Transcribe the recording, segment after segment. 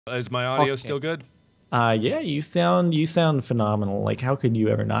Is my audio still good? Yeah, you sound phenomenal. Like, how could you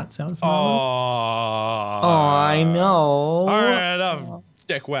ever not sound phenomenal? Oh, I know. All right, enough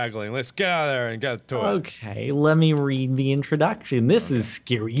dick waggling. Let's get out of there and get to it. Okay, let me read the introduction. This is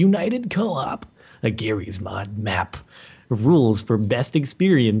Scary United Co-op, a Gary's Mod map. Rules for best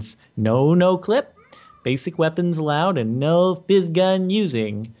experience: no clip, basic weapons allowed, and no fizz gun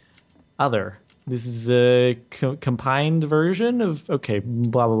using. Other. This is a combined version of, okay,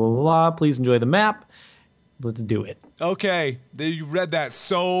 blah, blah, blah, blah. Please enjoy the map. Let's do it. Okay, you read that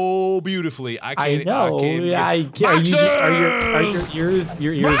so beautifully. I can't. I know. Are your ears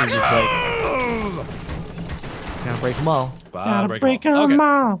are just like. Gotta break them all. Gotta break them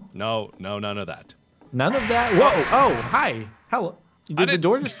all. No, none of that. None of that? Whoa. Oh, hi. Hello. Did the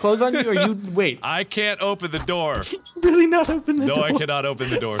door just close on you, or you wait? I can't open the door. Can you really not open the door? No, I cannot open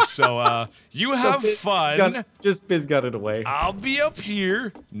the door. So, you have fun. Just fizz gun it away. I'll be up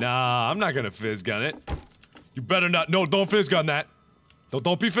here. Nah, I'm not gonna fizz gun it. You better not. No, don't fizz gun that.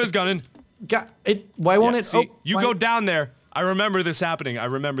 Don't be fizz gunning. Why won't it? See, you go down there. I remember this happening.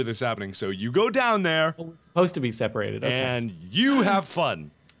 So you go down there. Oh, we're supposed to be separated. Okay. And you have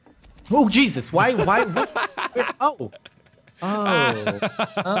fun. Oh Jesus! Why? Oh.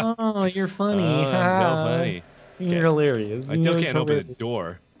 Oh, you're funny. Oh, I'm so funny. You're hilarious. I still can't open the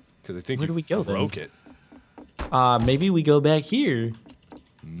door because I think you broke it. Maybe we go back here.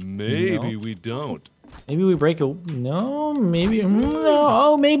 Maybe we don't. Maybe we break a. No, maybe. No.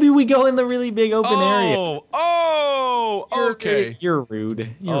 Oh, maybe we go in the really big open area. Oh, okay. You're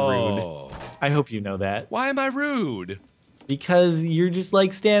rude. You're rude. I hope you know that. Why am I rude? Because you're just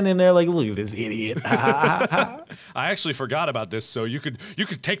like standing there like, look at this idiot. I actually forgot about this, so you could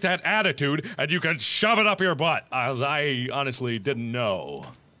take that attitude and you could shove it up your butt. As I honestly didn't know.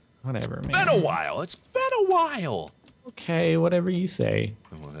 Whatever, man. It's been a while. It's been a while. Okay, whatever you say.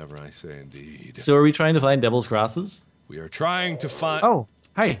 Whatever I say, indeed. So are we trying to find Devil's Crosses? We are trying to find. Oh,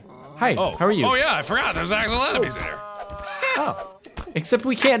 hi. Oh, how are you? Oh yeah, I forgot. There's actual enemies in here. Oh. Except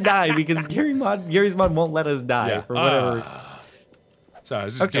we can't die because Gary's Mod won't let us die for whatever. Sorry, I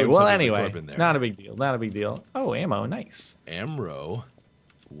was just okay, well anyway, not a big deal. Not a big deal. Oh, ammo, nice. Ammo?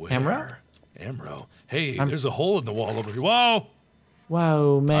 Where? Ammo? Ammo. Hey, there's a hole in the wall over here. Whoa!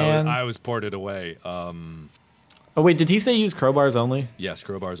 Whoa, man. I was ported away. Oh wait, did he say use crowbars only? Yes,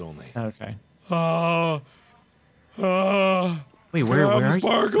 crowbars only. Okay. Wait, where are you?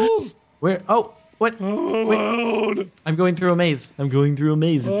 Sparkles? Where? Oh. What? Wait. I'm going through a maze. It's a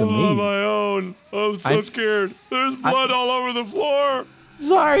maze. I'm on my own. I'm so scared. There's blood all over the floor.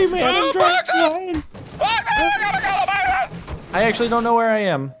 Sorry, man. I'm trying. I actually don't know where I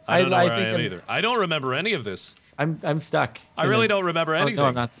am. I don't know where I am either. I don't remember any of this. I'm stuck. I really don't remember anything. No,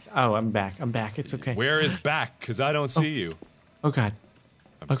 I'm not. Oh, I'm back. It's okay. Where is back? Because I don't see you. Oh God.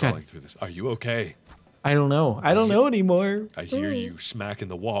 I'm crawling through this. Are you okay? I don't know. I don't know anymore. I hear you smacking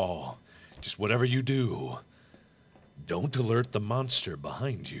the wall. Just whatever you do, don't alert the monster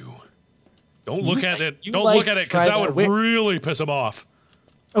behind you. Don't look at it. Don't look at it, because that would really piss him off.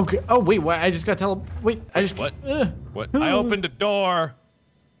 Okay. Oh wait. What? I just got Wait. I just. What? What? I opened a door.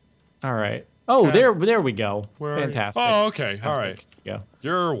 All right. Oh, there we go. Fantastic. Oh, okay. All right. Yeah.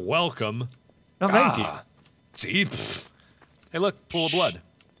 You're welcome. Oh, thank you. See? Hey, look, pool of blood.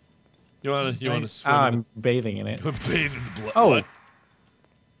 You wanna swim? I'm bathing in it. Bathing in the blood. Oh. What?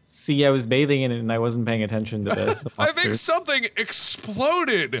 See, I was bathing in it and I wasn't paying attention to the monsters. I think something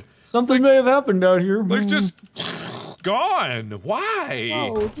exploded. Something may have happened out here. Like just gone. Why?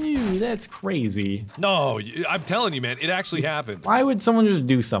 Oh, dude, that's crazy. No, I'm telling you, man, it actually happened. Why would someone just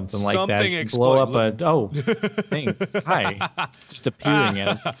do something like that? Blow up a thanks. Hi. Just appearing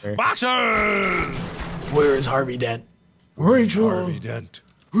at it. Boxer! Where is Harvey Dent? Rachel. Harvey Dent.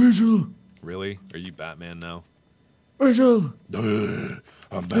 Rachel. Really? Are you Batman now? Rachel.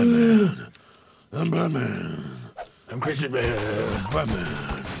 I'm Batman. I'm Batman. I'm Christian Bale.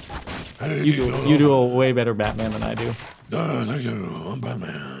 Batman. Hey, you do a way better Batman than I do. Thank you. I'm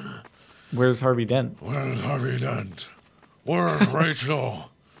Batman. Where's Harvey Dent? Where's Harvey Dent? Where's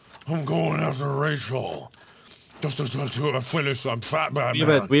Rachel? I'm going after Rachel. Just to finish. I'm fat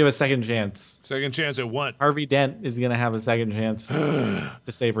Batman. We have a second chance. Second chance at what? Harvey Dent is gonna have a second chance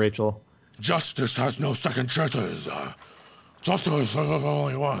to save Rachel. Justice has no second chances. Justice is the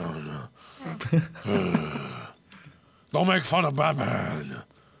only one. Don't make fun of Batman.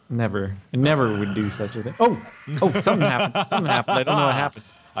 Never. I never would do such a thing. Oh, something happened. Something happened. I don't know what happened.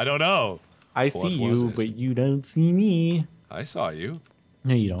 I don't know. I see you, but you don't see me. I saw you.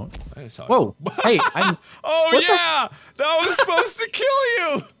 No, you don't. I saw you. Whoa. Hey, I'm... Oh, yeah! That was supposed to kill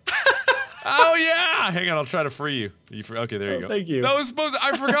you! Oh yeah! Hang on, I'll try to free you. Okay, there you go. Thank you. That was supposed to,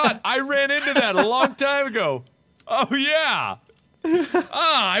 I forgot. I ran into that a long time ago. Oh yeah.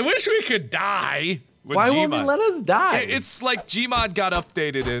 I wish we could die. Why won't it let us die? It's like Gmod got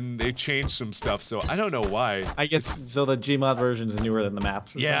updated and they changed some stuff, so I don't know why. I guess so the Gmod version is newer than the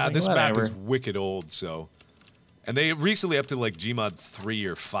maps. Yeah, this map is wicked old, so. And they recently up to like Gmod 3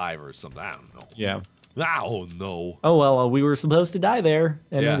 or 5 or something. I don't know. Yeah. Oh no. Oh well, we were supposed to die there,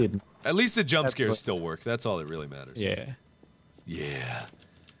 and we didn't. At least the jump scares still work. That's all that really matters. Yeah. Yeah.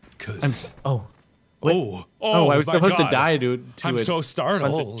 Cause. Oh, I was supposed to die to I'm so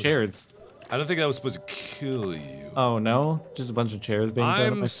startled. Bunch of chairs. I don't think that was supposed to kill you. Oh no, just a bunch of chairs being.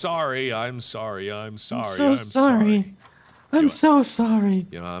 I'm sorry. I'm sorry. I'm so sorry. I'm so sorry.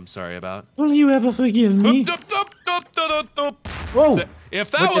 You know what I'm sorry about? Will you ever forgive me? Whoa!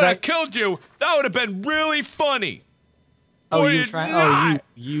 If that would have killed you, that would have been really funny. Oh, you're trying. Oh,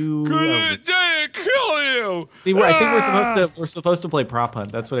 you. Didn't kill you. See, I think we're supposed to play prop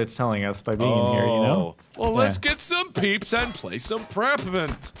hunt. That's what it's telling us by being in here. You know. Well, let's get some peeps and play some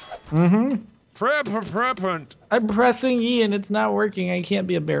prepment. Prepment. I'm pressing E and it's not working. I can't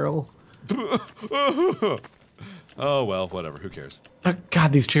be a barrel. Oh well, whatever. Who cares? Oh,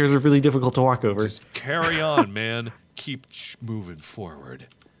 God, these chairs are really difficult to walk over. Just carry on, man. Keep moving forward.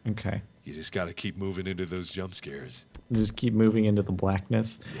 Okay. You just gotta keep moving into those jump scares. Just keep moving into the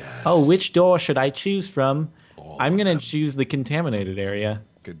blackness. Yes. Oh, which door should I choose from? I'm gonna choose the contaminated area.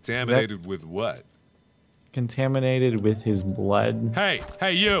 Contaminated with what? Contaminated with his blood. Hey,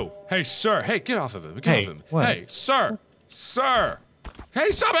 you! Hey, sir! Hey, get off of him! Get off of him! What? Hey, sir! Hey,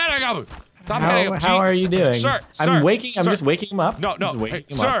 stop hitting him! Stop hitting him! How are you doing? Sir! I'm just waking him up. No. Hey,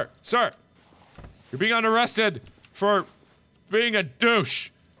 sir! You're being arrested for being a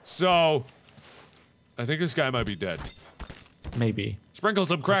douche. So, I think this guy might be dead. Maybe. Sprinkle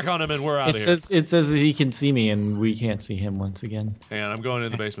some crack on him and we're out of here. It says that he can see me and we can't see him once again. Hang on, I'm going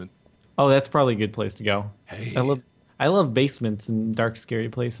in the basement. Oh, that's probably a good place to go. Hey. I love basements and dark, scary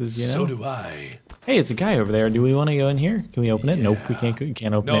places, you know? So do I. Hey, it's a guy over there. Do we want to go in here? Can we open it? Nope, we can't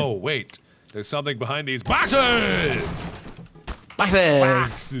open it. No, wait. There's something behind these boxes!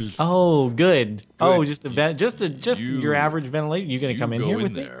 Boxes! Oh, good. Oh, just your average ventilation. You gonna come in here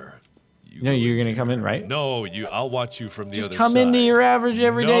with there. No, you're gonna come in, right? No, I'll watch you from the other side. Just come into your average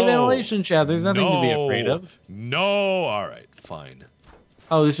everyday ventilation shaft. There's nothing to be afraid of. No, all right, fine.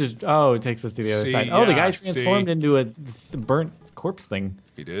 Oh, it takes us to the other side. Oh, the guy transformed into a burnt corpse thing.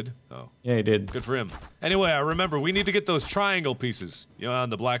 He did? Oh. Yeah, he did. Good for him. Anyway, I remember we need to get those triangle pieces. You know, on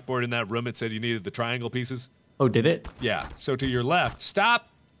the blackboard in that room it said you needed the triangle pieces. Oh, did it? Yeah, so to your left, stop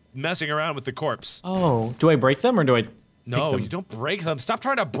messing around with the corpse. Oh, do I break them or do I No, you don't break them. Stop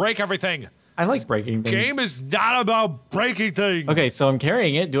trying to break everything. I like breaking things. Game is not about breaking things. Okay, so I'm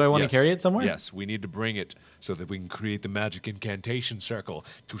carrying it. Do I want to carry it somewhere? Yes, we need to bring it so that we can create the magic incantation circle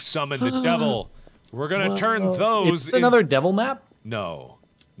to summon the devil. We're gonna turn those. Is this another devil map? No,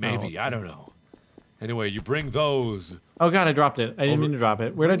 maybe I don't know. Anyway, you bring those. Oh God, I dropped it. I didn't mean to drop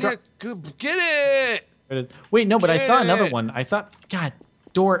it. Where did I drop? Get it! Wait, no, but I saw another one. I saw. God,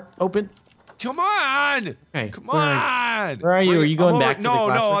 door open. Come on! Okay, come on! Where are you? Are you going back to the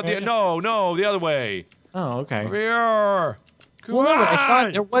classroom? No, the other way. Oh, okay. Over here. Come on!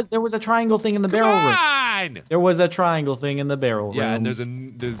 I saw there was a triangle thing in the barrel room. There was a triangle thing in the barrel room. Yeah, and this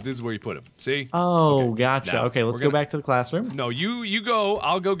is where you put him. See? Oh, okay. Gotcha. Now, okay, let's go back to the classroom. No, you go.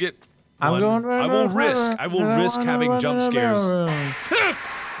 I'll go get. I'm going. I will risk having jump scares.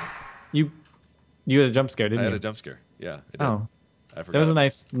 You had a jump scare, didn't you? I had a jump scare. Yeah, I did. Oh. I forgot.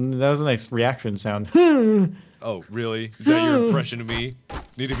 That was a nice reaction sound. Oh, really? Is that your impression of me?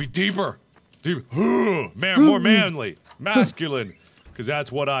 Need to be deeper. Man, more manly, masculine, because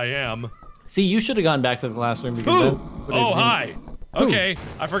that's what I am. See, you should have gone back to the classroom because Oh, hi. Okay,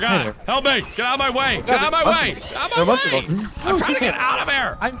 I forgot. Help me! Get out of my way! Get out of my way! Get out of my way! I'm trying to get out of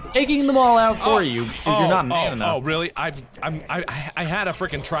here! I'm taking them all out for you because you're not man enough. Oh, really? I had a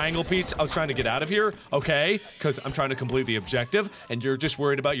freaking triangle piece. I was trying to get out of here, okay? Because I'm trying to complete the objective, and you're just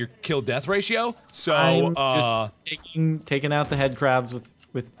worried about your kill-death ratio. So, I'm just taking out the head crabs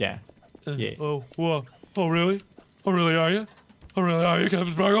with yeah. Oh, what? Oh, really? Oh, really? Are you? Oh, really? Are you,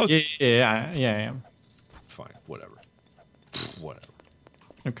 CaptainSparklez? Yeah, I am. Fine, whatever. Whatever.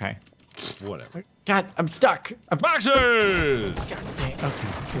 Okay. Whatever. God, I'm stuck. Boxes! God dang. Okay,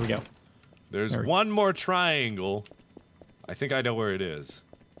 here we go. There's one more triangle. I think I know where it is.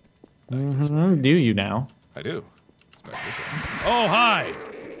 Do you now? I do. It's back this way. Oh, hi!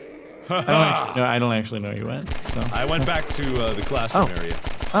 I don't actually know you went. So. I went back to the classroom area.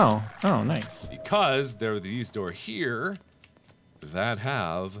 Oh, nice. Because there are these doors here that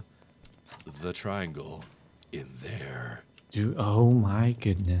have the triangle in there. Oh my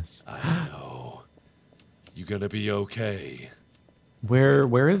goodness. I know. You gonna be okay.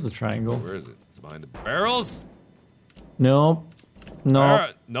 Where is the triangle? Where is it? It's behind the barrels? No. No.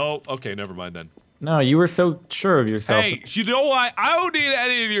 No. Okay, never mind then. No, you were so sure of yourself. Hey, you know what? I don't need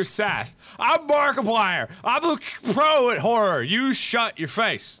any of your sass. I'm Markiplier. I'm a pro at horror. You shut your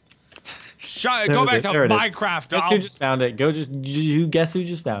face. Go back to Minecraft. Guess who just found it? You guess who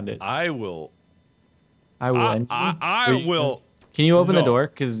just found it? I will. I will. I will. Can you open the door?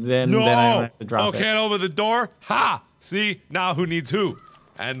 Because then I don't have to drop it. Can't open the door? Ha! See? Now who needs who?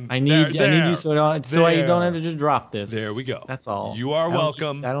 And I need you so I don't have to just drop this. There we go. That's all. You are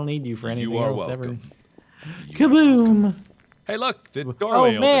welcome. I don't need you for anything you are else welcome. ever. Kaboom! Hey, look, the doorway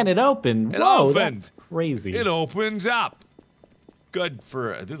opened. Man, it opened. It Whoa, opened. That's crazy. It opens up. Good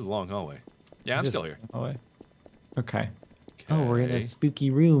for this is a long hallway. Yeah, I'm still here. Hallway. Okay. Oh, we're in a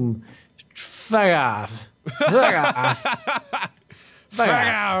spooky room. Fuck off. Fuck off. Fuck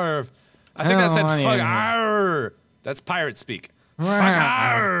off. I think that said fuck off. That's pirate speak. Fuck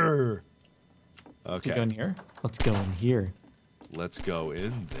off. Okay. Go in here. Let's go in here. Let's go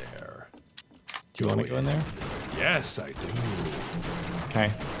in there. Do you want to go in there? Yes, I do.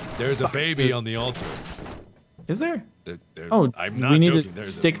 Okay. There's a baby on the altar. Is there? Oh, I'm not we need joking. to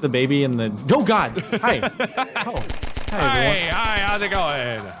stick the baby in the. Oh God! Hi. Oh. Hi. How's it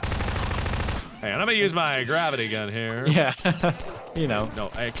going? Hey, I'm gonna use my gravity gun here. Yeah. You know. No,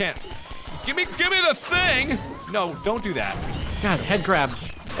 I can't. Give me the thing. No, don't do that. God, head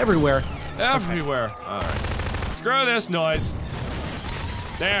crabs everywhere. Everywhere. All right. Screw this noise.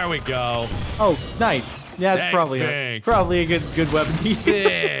 There we go. Oh, nice. Yeah, it's probably a good weapon.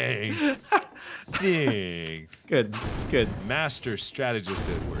 Thanks. Thanks. Good. Master strategist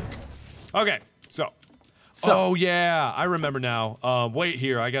at work. Okay, so. Oh yeah, I remember now. Wait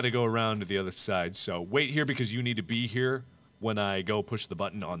here. I got to go around to the other side. So wait here because you need to be here when I go push the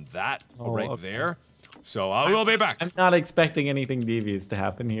button on that there. So I will be back. I'm not expecting anything devious to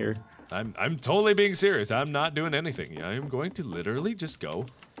happen here. I'm totally being serious. I'm not doing anything. I'm going to literally just go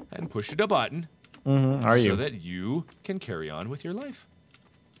and push the button. So that you can carry on with your life.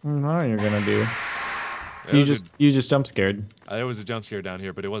 What you're gonna do? So you just jump scared. There was a jump scare down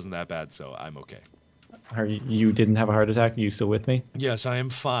here, but it wasn't that bad, so I'm okay. You didn't have a heart attack? Are you still with me? Yes, I am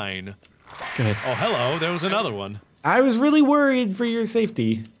fine. Good. Oh, hello. There was another one. I was really worried for your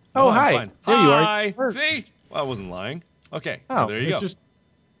safety. Oh, hi. Fine. There you are. Hi. See? Well, I wasn't lying. Okay. Oh, there you go.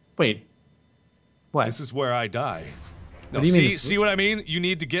 Wait. What? This is where I die. No, what do you mean? See what I mean? You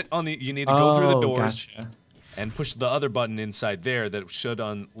need to get on the. You need to go through the doors and push the other button inside there that should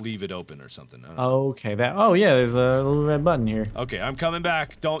leave it open or something. Okay. Oh yeah, there's a little red button here. Okay, I'm coming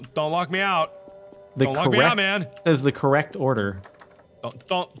back. Don't lock me out. Don't lock me out, man. Says the correct order.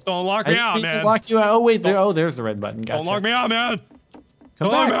 Don't lock me out, man. Lock you out. Oh wait, there's the red button. Gotcha. Don't lock me out, man. Come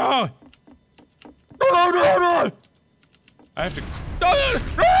back. I have to.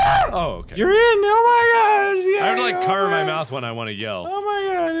 Oh, okay. You're in. Oh my God. Yeah, I have to like cover my mouth when I want to yell. Oh my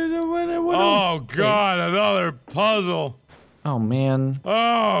God. Oh God, another puzzle. Oh man.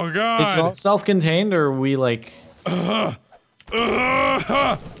 Oh God. Is it all self-contained or are we like? Whoa!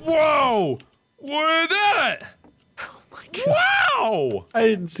 We did it! Oh my God. Wow! I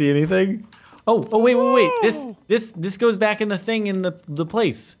didn't see anything. Oh wait. This goes back in the thing in the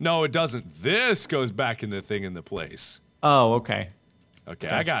place. No, it doesn't. This goes back in the thing in the place. Oh, okay. Okay,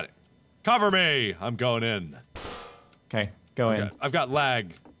 I got it. Cover me! I'm going in. Okay, go in. I've got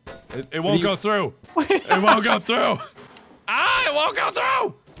lag. It won't go through. It won't go through. It won't go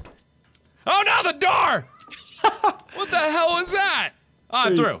through! Oh, now the door! What the hell was that?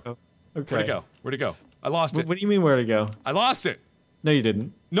 I'm through. Okay. Where'd it go? I lost it. What do you mean where to go? I lost it. No, you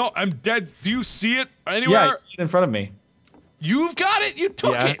didn't. No, I'm dead. Do you see it anywhere? Yeah, I see it in front of me. You've got it? You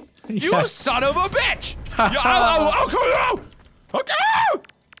took it! You son of a bitch! I'll kill you! Okay!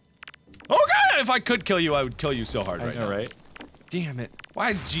 Okay! If I could kill you, I would kill you so hard right now. Right? Damn it.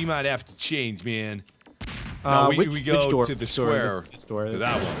 Why did Gmod have to change, man? We go to the square. To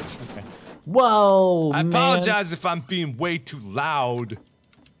that one. Okay. Whoa, I apologize if I'm being way too loud.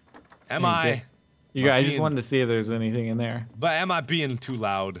 Am I? I just wanted to see if there's anything in there. But am I being too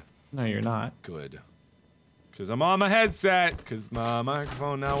loud? No, you're not. Good. Because I'm on my headset, because my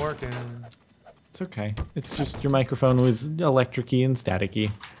microphone not working. It's okay. It's just your microphone was electric-y and static-y.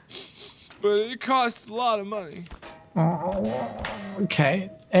 But it costs a lot of money.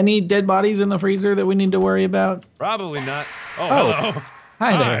 Okay. Any dead bodies in the freezer that we need to worry about? Probably not. Oh, hello.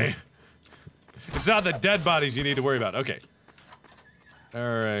 Hi there. It's not the dead bodies you need to worry about. Okay.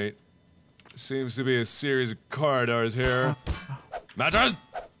 Alright. Seems to be a series of corridors here. Mattress!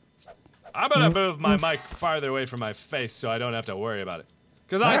 I'm gonna move my mic farther away from my face so I don't have to worry about it.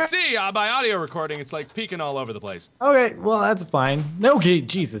 Because I see on my audio recording, it's like peeking all over the place. Okay, well, that's fine. No,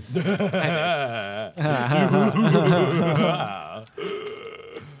 Jesus.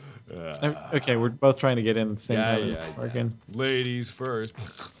 Okay, we're both trying to get in at the same time. Yeah. Ladies first.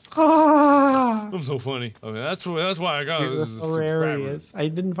 Ah, I'm so funny. Okay, that's why I got this. Hilarious. I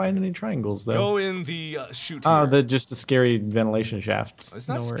didn't find any triangles though. Go in the chute. Just the scary ventilation shaft. It's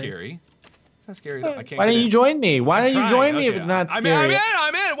not scary. It's not scary. I can't. Why don't you join me? Why don't you join me if it's not scary?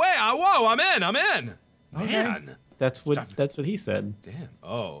 I'm in. Wait. Whoa. I'm in. Man. Okay. That's what he said. Damn.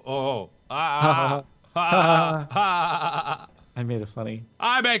 Oh. I made it funny.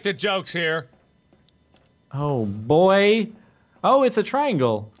 I make the jokes here. Oh boy. Oh, it's a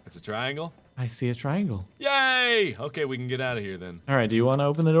triangle. It's a triangle? I see a triangle. Yay! Okay, we can get out of here then. All right, do you want to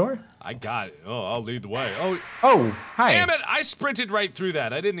open the door? I got it. Oh, I'll lead the way. Oh, hi. Damn it! I sprinted right through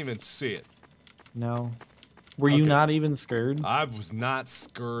that. I didn't even see it. No. Were you not even scared? I was not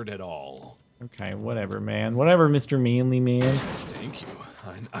scared at all. Okay, whatever, man. Whatever, Mr. Manly Man. Thank you.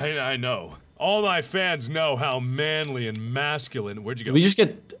 I know. All my fans know how manly and masculine. Where'd you go? Did we just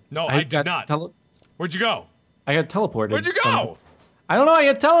get... No, I did not. Where'd you go? I got teleported. Where'd you go? I don't know. I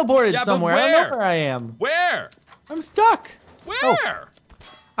got teleported somewhere. But where? I don't know where I am. Where? I'm stuck. Where? Oh.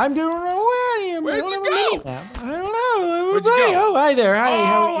 I don't know where I am. Where'd you go? I don't know. Where'd you go? Oh, hi there. Hi.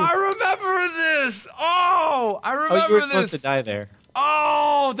 Oh, I remember this. Oh, I remember this. Oh, you were supposed to die there.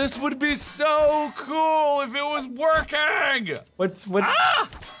 Oh, this would be so cool if it was working. What's supposed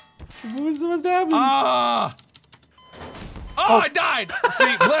to happen? Oh, I died.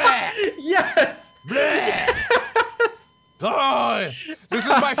 See, bleh. Yes. Bleh. Oh, this is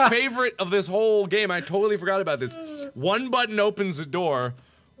my favorite of this whole game. I totally forgot about this. One button opens the door,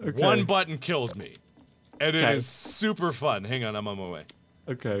 one button kills me. And it is super fun. Hang on, I'm on my way.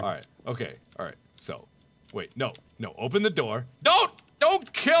 Okay. Alright, so, wait, no, open the door.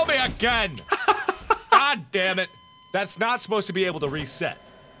 Don't kill me again! God damn it. That's not supposed to be able to reset.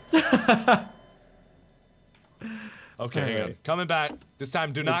 Okay, hang on. Coming back. This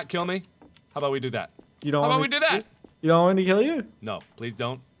time, do not kill me. How about we do that? How about we do that? You don't want me to kill you? No, please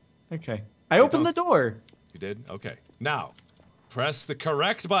don't. Okay. I opened the door. You did? Okay. Now, press the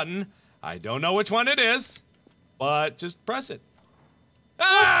correct button. I don't know which one it is, but just press it.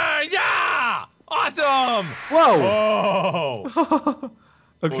 Ah, yeah! Awesome! Whoa! Whoa!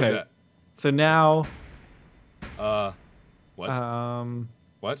 Okay. What was that? So now... What?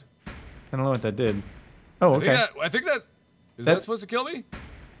 What? I don't know what that did. Oh, okay. I think that... Is that supposed to kill me?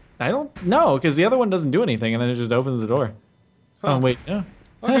 I don't know, because the other one doesn't do anything, and then it just opens the door. Huh. Oh, wait. Yeah.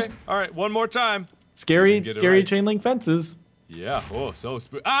 Okay. All right. One more time. Scary chain link fences. Yeah. Oh, so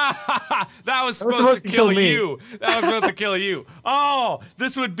spooky. Ah! That was supposed to kill you. That was supposed to kill you. Oh,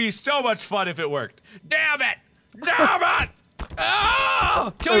 this would be so much fun if it worked. Damn it! Damn it!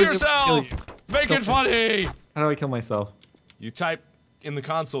 Oh! Kill yourself! Make it funny! How do I kill myself? You type in the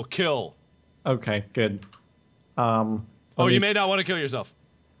console, kill. Okay, good. Oh, you may not want to kill yourself.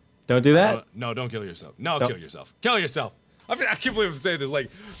 Don't do that? No, don't kill yourself. No, kill yourself. Kill yourself. I can't believe I'm saying this.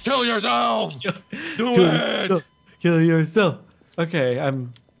 Like, kill yourself. Do it. Kill yourself. Okay,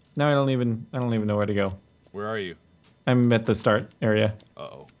 now I don't even know where to go. Where are you? I'm at the start area.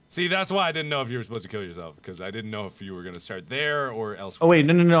 Uh-oh. See, that's why I didn't know if you were supposed to kill yourself, because I didn't know if you were gonna start there or elsewhere. Oh wait,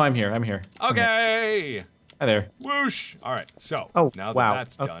 no, I'm here. Okay. Hi there. Whoosh. All right. So now that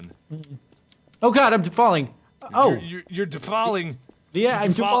that's done. Oh God, I'm falling. You're falling. Yeah,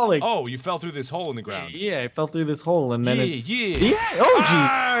 I'm falling. Oh, you fell through this hole in the ground. Yeah, I fell through this hole, and then Yeah.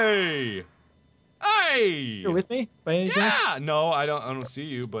 Oh, geez. Hey! You're with me? By any chance? No, I don't see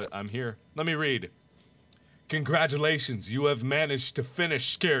you, but I'm here. Let me read. Congratulations, you have managed to finish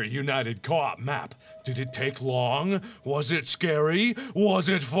Scary United Co-op map. Did it take long? Was it scary? Was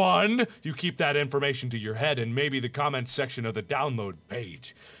it fun? You keep that information to your head and maybe the comments section of the download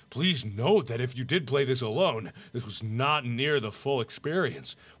page. Please note that if you did play this alone, this was not near the full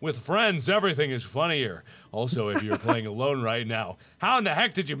experience. With friends, everything is funnier. Also, if you're playing alone right now, how in the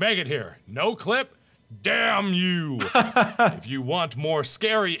heck did you make it here? No clip? Damn you! If you want more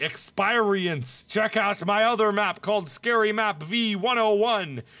scary experience, check out my other map called Scary Map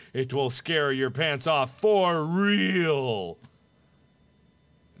V101. It will scare your pants off for real.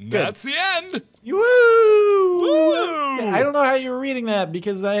 That's the end! Woo! Woo! I don't know how you were reading that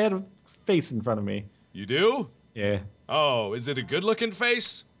because I had a face in front of me. You do? Yeah. Oh, is it a good-looking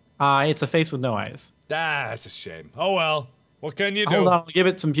face? It's a face with no eyes. That's a shame. Oh well. What can you do? Hold on, I'll give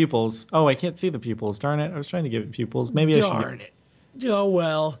it some pupils. Oh, I can't see the pupils. Darn it. I was trying to give it pupils. Maybe I should. Darn it. Oh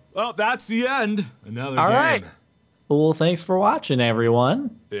well. Well, that's the end. Another game. All right. Well, thanks for watching,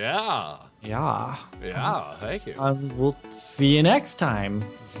 everyone. Yeah. Yeah. Yeah, thank you. We'll see you next time.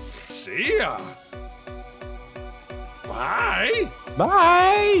 See ya. Bye.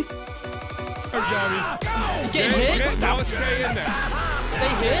 Bye. Get hit? No, stay in there. Stay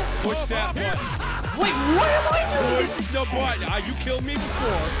hit? Push that button. Wait, what am I doing? Push the button. You killed me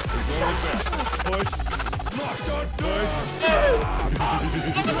before. Push. Locked on. Push.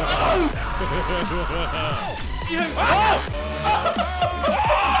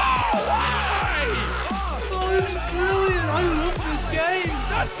 Oh, this is brilliant. I love this game.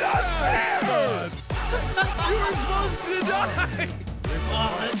 That's not fair. You were supposed to die.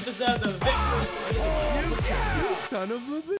 Oh, let's deserve the victory. You son of a bitch.